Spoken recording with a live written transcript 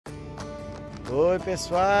Oi,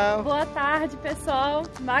 pessoal. Boa tarde, pessoal.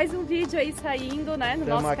 Mais um vídeo aí saindo, né, no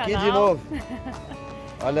nosso canal. Estamos aqui de novo.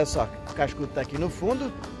 Olha só, o Cascudo está aqui no fundo.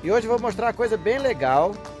 E hoje eu vou mostrar uma coisa bem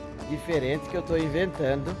legal, diferente, que eu estou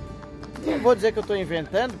inventando. Não vou dizer que eu estou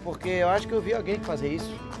inventando, porque eu acho que eu vi alguém fazer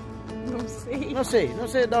isso. Não sei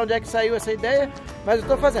de onde é que saiu essa ideia, mas eu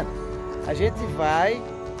estou fazendo. A gente vai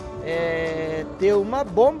ter uma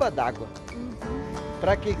bomba d'água.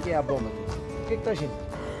 Pra que é a bomba? Por que tá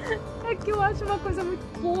agindo? É que eu acho uma coisa muito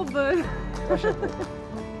boba.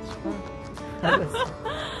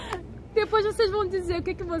 Depois vocês vão dizer o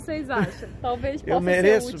que vocês acham. Talvez possa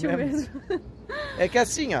ser útil mesmo. É que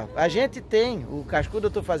assim, ó, a gente tem, o Cascudo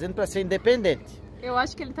eu tô fazendo para ser independente. Eu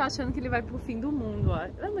acho que ele tá achando que ele vai pro fim do mundo, ó.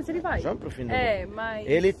 Não, mas ele vai. Vamos pro fim do mundo. Mas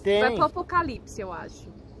ele tem... vai pro apocalipse, eu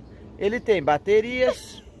acho. Ele tem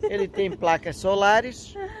baterias, ele tem placas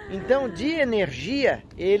solares, então de energia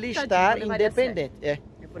ele está independente.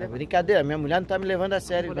 É brincadeira, minha mulher não tá me levando a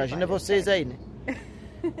sério, imagina vocês aí, né?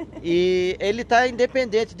 E ele está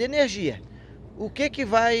independente de energia. O que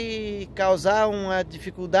vai causar uma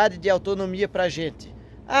dificuldade de autonomia para a gente?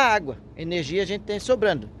 A água. Energia a gente tem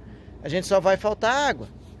sobrando. A gente só vai faltar água.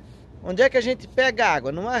 Onde é que a gente pega água?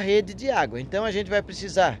 Numa rede de água. Então a gente vai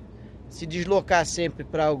precisar se deslocar sempre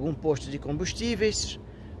para algum posto de combustíveis,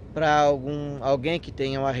 para alguém que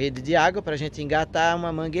tenha uma rede de água, para a gente engatar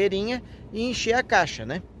uma mangueirinha e encher a caixa,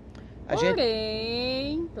 né?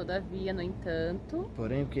 Todavia, no entanto...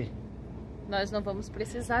 Porém o quê? Nós não vamos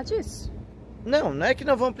precisar disso. Não é que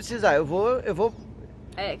não vamos precisar, eu vou...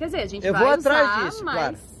 quer dizer, a gente eu vai vou atrás usar, disso,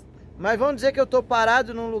 claro. Mas vamos dizer que eu estou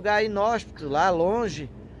parado num lugar inóspito, lá longe,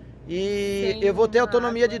 e eu vou ter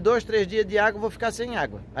autonomia de 2, 3 dias de água, vou ficar sem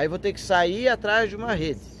água. Aí vou ter que sair atrás de uma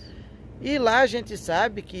rede. E lá a gente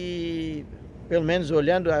sabe que, pelo menos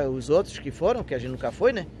olhando os outros que foram, que a gente nunca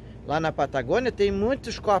foi, né? Lá na Patagônia tem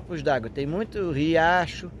muitos corpos d'água, tem muito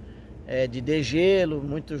riacho de degelo,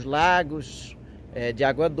 muitos lagos de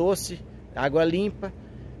água doce, água limpa.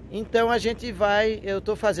 Então a gente eu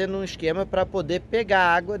estou fazendo um esquema para poder pegar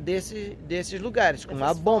água desses lugares, com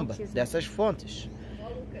uma bomba, dessas fontes.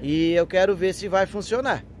 E eu quero ver se vai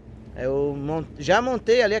funcionar. Eu já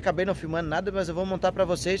montei ali, acabei não filmando nada, mas eu vou montar para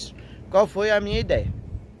vocês qual foi a minha ideia.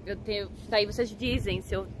 Daí vocês dizem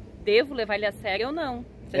se eu devo levar ele a sério ou não.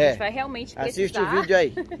 Se a gente vai realmente precisar. Assiste o vídeo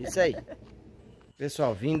aí, isso aí.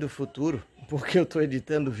 Pessoal, vim do futuro, porque eu estou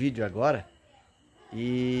editando o vídeo agora.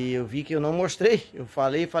 E eu vi que eu não mostrei. Eu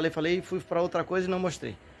falei, fui para outra coisa e não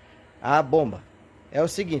mostrei. A bomba. É o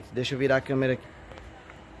seguinte, deixa eu virar a câmera aqui.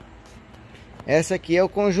 Essa aqui é o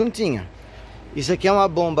conjuntinho. Isso aqui é uma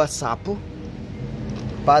bomba sapo,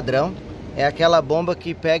 padrão. É aquela bomba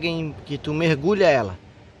que que tu mergulha ela.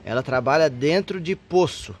 Ela trabalha dentro de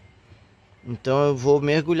poço. Então eu vou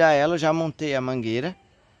mergulhar ela, eu já montei a mangueira.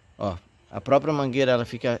 Ó, a própria mangueira, ela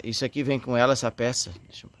fica... Isso aqui vem com ela, essa peça.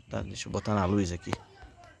 Deixa eu botar na luz aqui.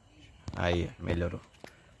 Aí, melhorou.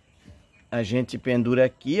 A gente pendura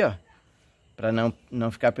aqui, ó. Pra não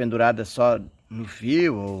ficar pendurada só no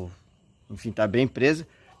fio, ou... Enfim, tá bem presa.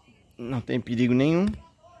 Não tem perigo nenhum.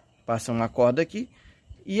 Passa uma corda aqui.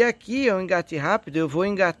 E aqui, ó, engate rápido, eu vou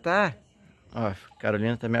engatar... Ó, a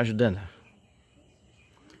Carolina tá me ajudando.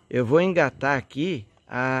 Eu vou engatar aqui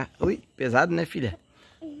a... Ui, pesado, né, filha?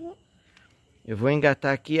 Eu vou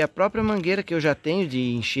engatar aqui a própria mangueira que eu já tenho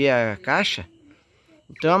de encher a caixa.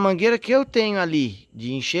 Então a mangueira que eu tenho ali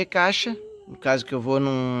de encher caixa, no caso que eu vou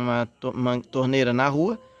numa torneira na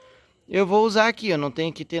rua, eu vou usar aqui, eu não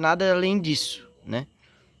tenho que ter nada além disso, né?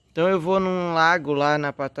 Então eu vou num lago lá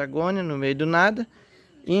na Patagônia, no meio do nada,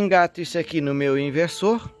 engato isso aqui no meu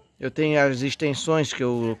inversor. Eu tenho as extensões que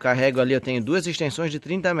eu carrego ali, eu tenho 2 extensões de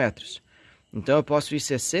 30 metros. Então eu posso ir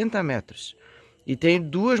 60 metros. E tenho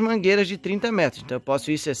 2 mangueiras de 30 metros. Então eu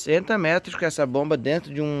posso ir 60 metros com essa bomba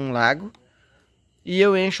dentro de um lago. E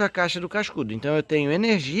eu encho a caixa do Cascudo. Então eu tenho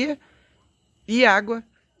energia e água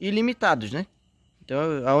ilimitados, né?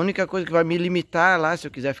 Então a única coisa que vai me limitar lá, se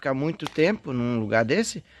eu quiser ficar muito tempo num lugar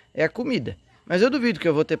desse, é a comida. Mas eu duvido que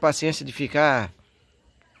eu vou ter paciência de ficar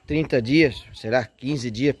 30 dias, será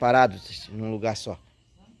 15 dias parados num lugar só.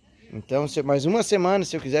 Então, mais uma semana,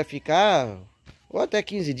 se eu quiser ficar, ou até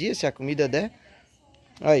 15 dias, se a comida der.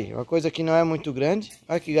 Aí, uma coisa que não é muito grande.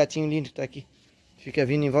 Olha que gatinho lindo que tá aqui. Fica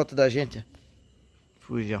vindo em volta da gente.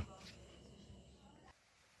 Fujão.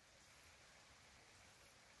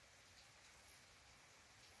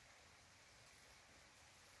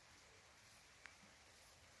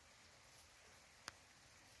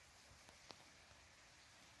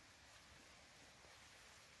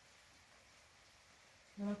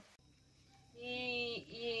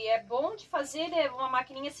 E é bom de fazer uma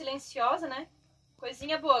maquininha silenciosa, né?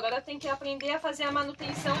 Coisinha boa. Agora eu tenho que aprender a fazer a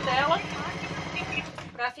manutenção dela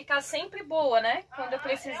pra ficar sempre boa, né? Quando eu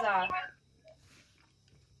precisar.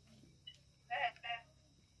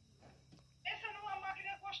 Pensa numa máquina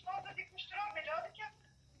gostosa de costurar, melhor do que a...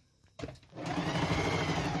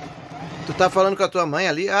 Tu tá falando com a tua mãe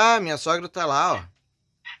ali? Ah, minha sogra tá lá, ó.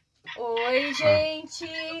 Oi, gente.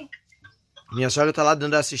 Minha sogra tá lá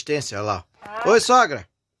dando assistência, olha lá. Ah. Oi, sogra.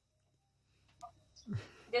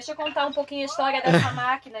 Deixa eu contar um pouquinho a história dessa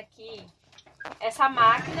máquina aqui. Essa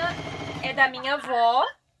máquina é da minha avó,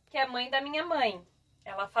 que é mãe da minha mãe.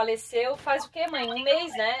 Ela faleceu faz o quê, mãe? Um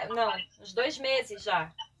mês, né? Não, uns 2 meses já.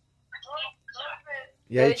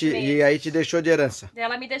 E aí te deixou de herança.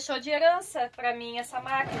 Ela me deixou de herança pra mim essa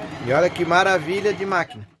máquina. E olha que maravilha de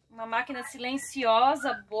máquina. Uma máquina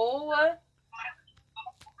silenciosa, boa.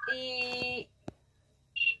 E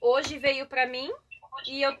hoje veio pra mim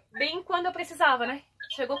e eu bem quando eu precisava, né?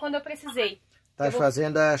 Chegou quando eu precisei. Tá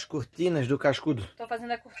fazendo as cortinas do Cascudo. Tô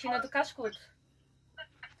fazendo a cortina do Cascudo.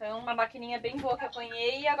 Então, uma maquininha bem boa que eu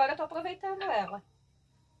apanhei e agora eu tô aproveitando ela.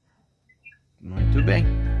 Muito bem.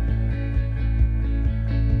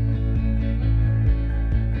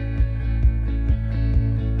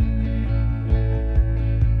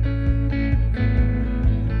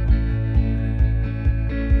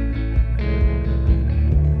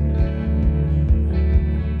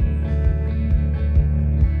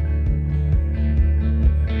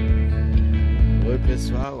 Oi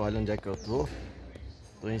pessoal, olha onde é que eu tô.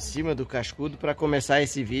 Tô em cima do Cascudo para começar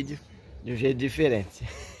esse vídeo de um jeito diferente.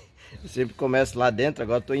 Eu sempre começo lá dentro,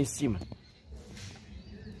 agora tô em cima.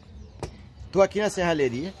 Tô aqui na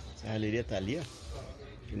serralheria. A serralheria tá ali, ó,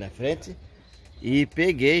 aqui na frente. E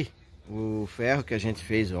peguei o ferro que a gente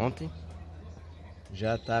fez ontem.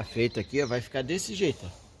 Já tá feito aqui, ó, vai ficar desse jeito,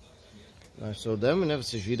 ó. Nós soldamos, né?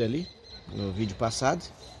 Vocês viram ali no vídeo passado,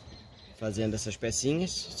 fazendo essas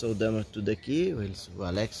pecinhas. Soldamos tudo aqui. O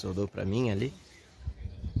Alex soldou pra mim ali.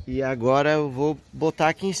 E agora eu vou botar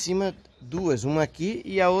aqui em cima duas, uma aqui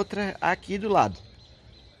e a outra aqui do lado,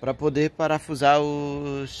 para poder parafusar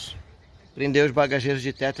prender os bagageiros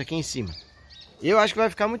de teto aqui em cima. Eu acho que vai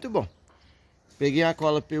ficar muito bom. Peguei a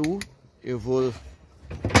cola PU, eu vou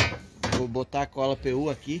botar a cola PU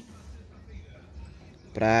aqui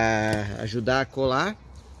para ajudar a colar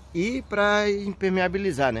e para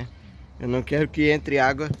impermeabilizar, né? Eu não quero que entre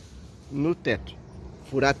água no teto.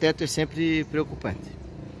 Furar teto é sempre preocupante.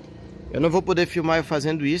 Eu não vou poder filmar eu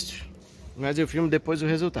fazendo isso, mas eu filmo depois o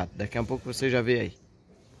resultado. Daqui a pouco você já vê aí.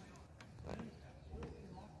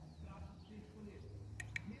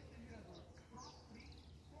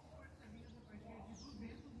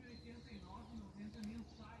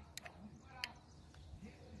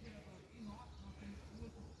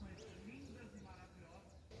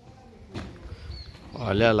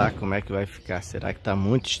 Olha lá como é que vai ficar. Será que tá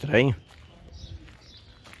muito estranho?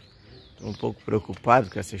 Tô um pouco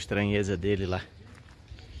preocupado com essa estranheza dele lá.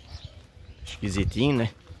 Esquisitinho,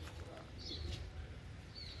 né?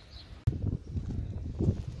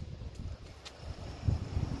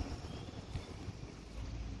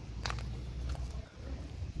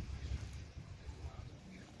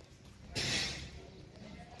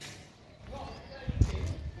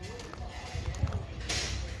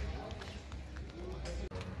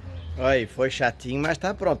 Olha aí, foi chatinho, mas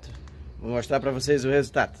tá pronto. Vou mostrar pra vocês o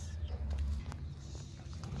resultado.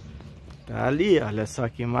 Tá ali, olha só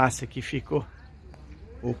que massa que ficou.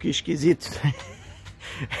 O que esquisito.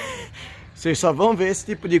 Vocês só vão ver esse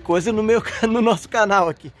tipo de coisa no nosso canal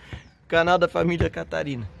aqui. Canal da Família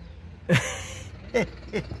Catarina.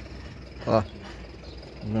 Ó,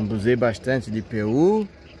 lambuzei bastante de PU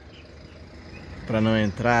para não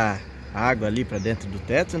entrar água ali para dentro do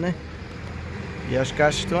teto, né? E as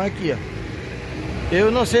caixas estão aqui, ó. Eu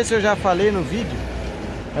não sei se eu já falei no vídeo,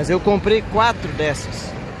 mas eu comprei 4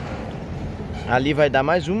 dessas. Ali vai dar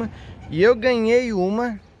mais uma. E eu ganhei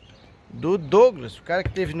uma do Douglas, o cara que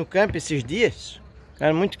teve no campo esses dias. Um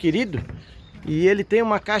cara muito querido. E ele tem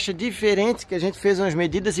uma caixa diferente que a gente fez umas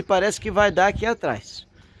medidas e parece que vai dar aqui atrás.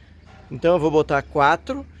 Então eu vou botar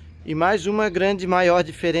 4 e mais uma grande, maior,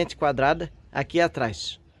 diferente, quadrada aqui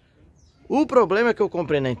atrás. O problema é que eu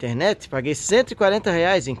comprei na internet, paguei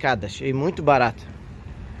R$140 em cada, achei muito barato.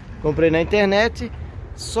 Comprei na internet,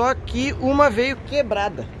 só que uma veio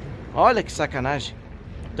quebrada. Olha que sacanagem.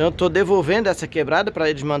 Então eu tô devolvendo essa quebrada para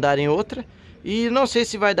eles mandarem outra. E não sei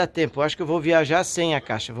se vai dar tempo. Eu acho que eu vou viajar sem a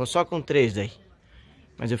caixa. Vou só com 3 daí.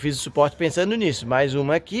 Mas eu fiz o suporte pensando nisso. Mais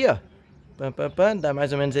uma aqui, ó. Pam, pam, pam. Dá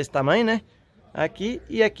mais ou menos esse tamanho, né? Aqui.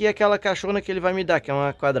 E aqui aquela caixona que ele vai me dar, que é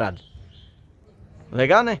uma quadrada.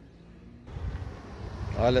 Legal, né?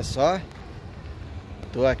 Olha só.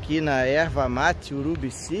 Tô aqui na erva mate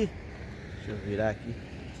Urubici. Deixa eu virar aqui.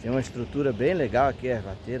 Tem uma estrutura bem legal aqui, a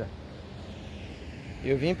ervateira.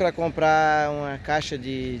 Eu vim para comprar uma caixa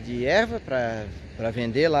de erva para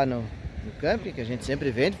vender lá no camping, que a gente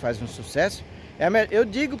sempre vende, faz um sucesso. Eu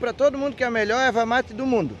digo para todo mundo que é a melhor erva mate do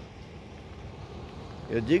mundo.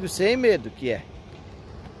 Eu digo sem medo que é.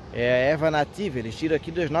 É a erva nativa, eles tiram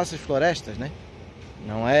aqui das nossas florestas, né?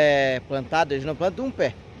 Não é plantado, eles não plantam um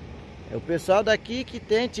pé. É o pessoal daqui que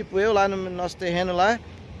tem, tipo eu lá no nosso terreno lá,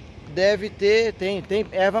 deve ter, tem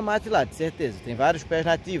erva mate lá, de certeza. Tem vários pés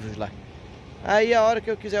nativos lá. Aí a hora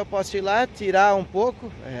que eu quiser eu posso ir lá, tirar um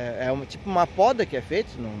pouco, tipo uma poda que é feita,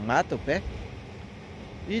 não mata o pé.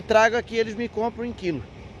 E trago aqui, eles me compram em quilo.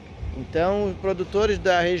 Então os produtores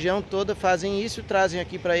da região toda fazem isso, trazem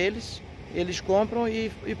aqui para eles, eles compram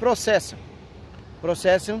e processam.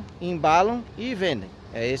 Processam, embalam e vendem.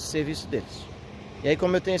 É esse o serviço deles. E aí,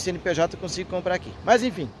 como eu tenho CNPJ, eu consigo comprar aqui. Mas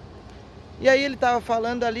enfim. E aí ele estava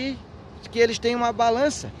falando ali que eles têm uma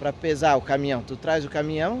balança para pesar o caminhão. Tu traz o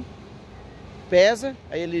caminhão, pesa,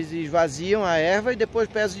 aí eles esvaziam a erva e depois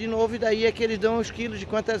pesam de novo. E daí é que eles dão os quilos de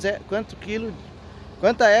quanta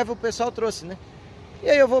erva o pessoal trouxe, né? E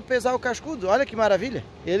aí eu vou pesar o cascudo. Olha que maravilha.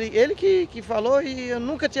 Ele que falou e eu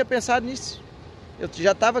nunca tinha pensado nisso. Eu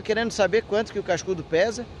já estava querendo saber quanto que o cascudo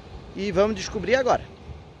pesa. E vamos descobrir agora.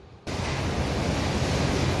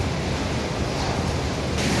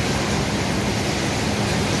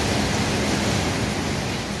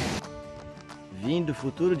 Vim do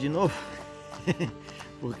futuro de novo,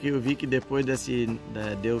 porque eu vi que depois de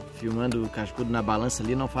eu filmando o cascudo na balança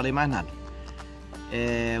ali, não falei mais nada.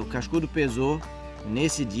 O cascudo pesou,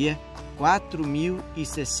 nesse dia,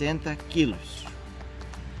 4.060 quilos.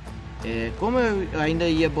 Como eu ainda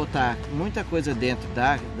ia botar muita coisa dentro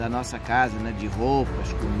da nossa casa, né, de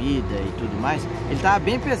roupas, comida e tudo mais, ele estava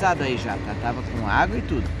bem pesado aí já, tá? Tava com água e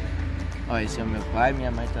tudo. Ó, esse é o meu pai e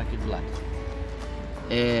minha mãe estão aqui do lado.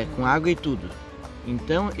 Com água e tudo.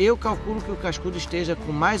 Então eu calculo que o cascudo esteja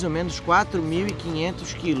com mais ou menos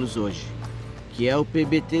 4.500 quilos hoje, que é o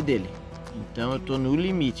PBT dele. Então eu estou no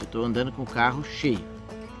limite, eu estou andando com o carro cheio.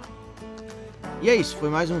 E é isso,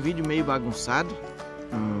 foi mais um vídeo meio bagunçado,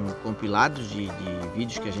 compilados de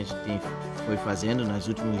vídeos que a gente foi fazendo nos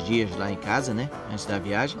últimos dias lá em casa, né, antes da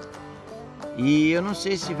viagem. E eu não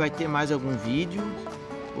sei se vai ter mais algum vídeo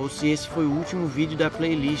ou se esse foi o último vídeo da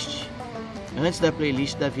playlist, antes da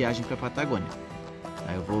playlist da viagem para Patagônia.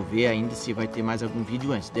 Aí eu vou ver ainda se vai ter mais algum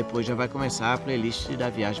vídeo antes. Depois já vai começar a playlist da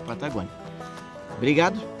viagem para Patagônia.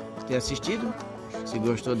 Obrigado por ter assistido. Se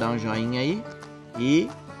gostou, dá um joinha aí. E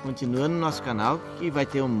continua no nosso canal que vai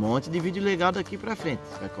ter um monte de vídeo legal daqui para frente.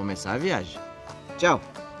 Vai começar a viagem. Tchau!